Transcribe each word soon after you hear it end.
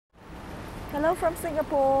Hello from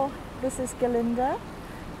Singapore, this is Galinda.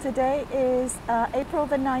 Today is April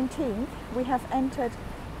the 19th. We have entered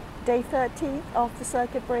day 13th of the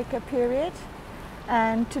circuit breaker period,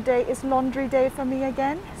 and today is laundry day for me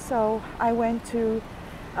again. So I went to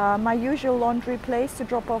my usual laundry place to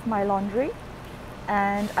drop off my laundry,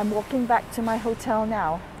 and I'm walking back to my hotel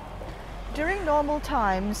now. During normal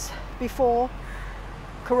times, before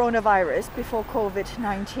coronavirus, before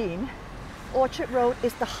COVID-19, Orchard Road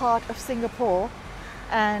is the heart of Singapore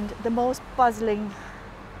and the most bustling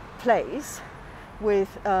place with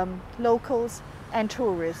locals and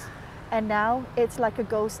tourists. And now it's like a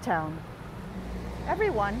ghost town.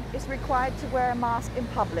 Everyone is required to wear a mask in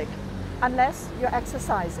public unless you're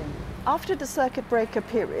exercising. After the circuit breaker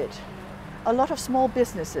period, a lot of small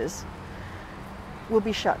businesses will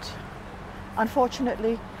be shut.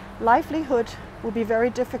 Unfortunately, livelihood will be very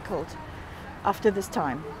difficult after this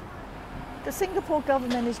time. The Singapore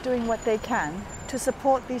government is doing what they can to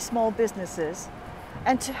support these small businesses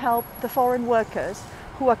and to help the foreign workers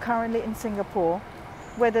who are currently in Singapore,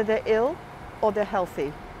 whether they're ill or they're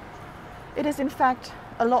healthy. It is in fact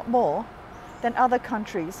a lot more than other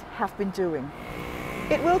countries have been doing.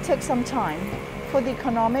 It will take some time for the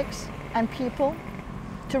economics and people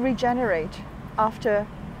to regenerate after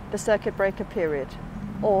the circuit breaker period,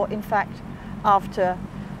 or in fact after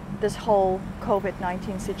this whole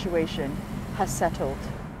COVID-19 situation has settled.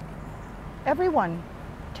 Everyone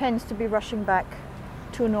tends to be rushing back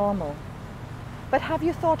to normal. But have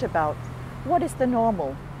you thought about what is the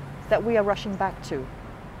normal that we are rushing back to?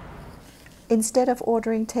 Instead of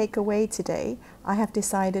ordering takeaway today, I have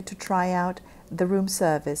decided to try out the room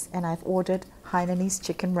service, and I've ordered Hainanese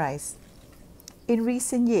chicken rice. In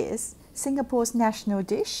recent years, Singapore's national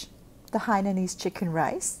dish, the Hainanese chicken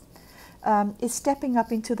rice, is stepping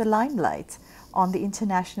up into the limelight on the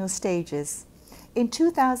international stages. In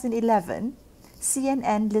 2011,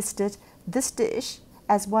 CNN listed this dish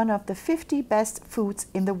as one of the 50 best foods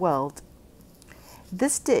in the world.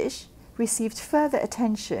 This dish received further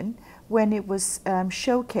attention when it was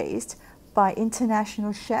showcased by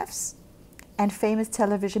international chefs and famous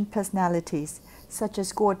television personalities such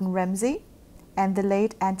as Gordon Ramsay and the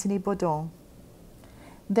late Anthony Bourdain.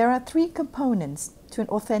 There are three components to an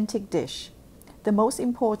authentic dish, the most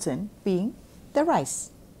important being the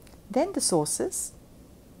rice, then the sauces,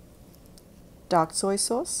 dark soy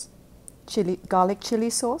sauce, garlic chili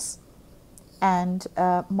sauce, and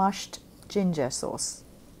mushed ginger sauce.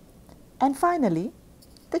 And finally,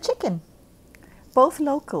 the chicken. Both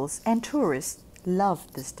locals and tourists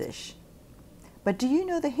love this dish. But do you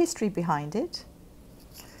know the history behind it?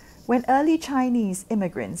 When early Chinese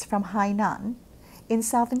immigrants from Hainan in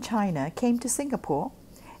southern China came to Singapore,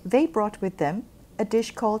 they brought with them a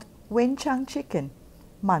dish called wenchang chicken,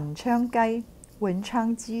 manchang gai,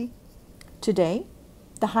 wenchang ji. Today,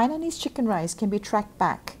 the Hainanese chicken rice can be tracked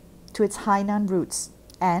back to its Hainan roots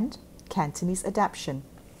and Cantonese adaptation.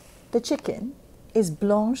 The chicken is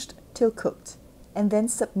blanched till cooked and then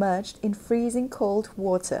submerged in freezing cold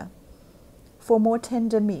water for more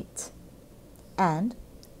tender meat and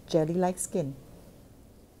jelly-like skin.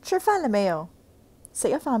 吃饭了没有? 食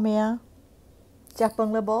咗飯未啊? 食飽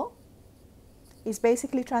了冇? is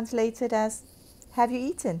basically translated as, have you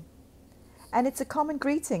eaten? And it's a common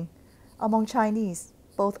greeting among Chinese,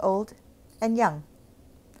 both old and young.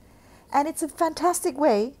 And it's a fantastic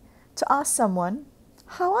way to ask someone,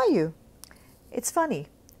 how are you? It's funny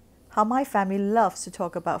how my family loves to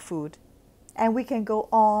talk about food, and we can go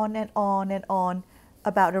on and on and on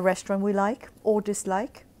about a restaurant we like or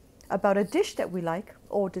dislike, about a dish that we like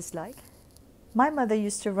or dislike. My mother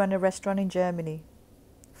used to run a restaurant in Germany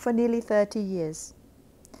for nearly 30 years.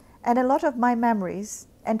 And a lot of my memories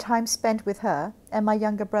and time spent with her and my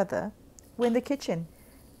younger brother were in the kitchen.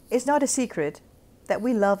 It's not a secret that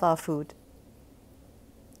we love our food,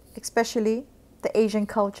 especially the Asian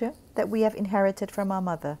culture that we have inherited from our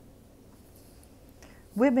mother.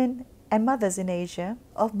 Women and mothers in Asia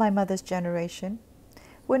of my mother's generation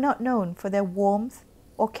were not known for their warmth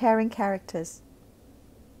or caring characters.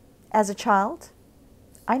 As a child,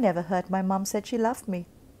 I never heard my mom said she loved me.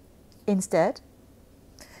 Instead,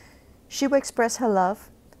 she would express her love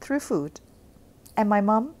through food. And my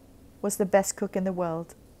mom was the best cook in the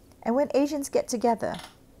world. And when Asians get together,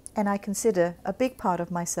 and I consider a big part of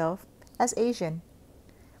myself as Asian,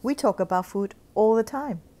 we talk about food all the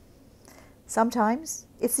time. Sometimes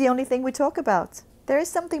it's the only thing we talk about. There is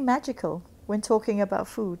something magical when talking about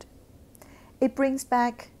food. It brings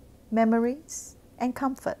back memories and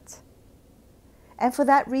comfort. And for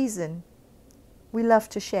that reason, we love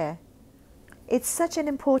to share. It's such an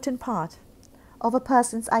important part of a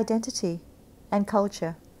person's identity and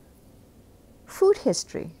culture. Food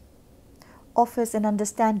history offers an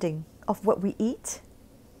understanding of what we eat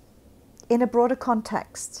in a broader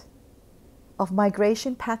context of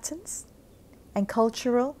migration patterns and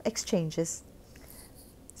cultural exchanges.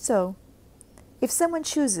 So, if someone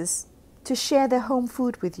chooses to share their home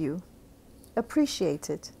food with you, appreciate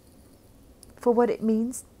it for what it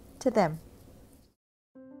means to them.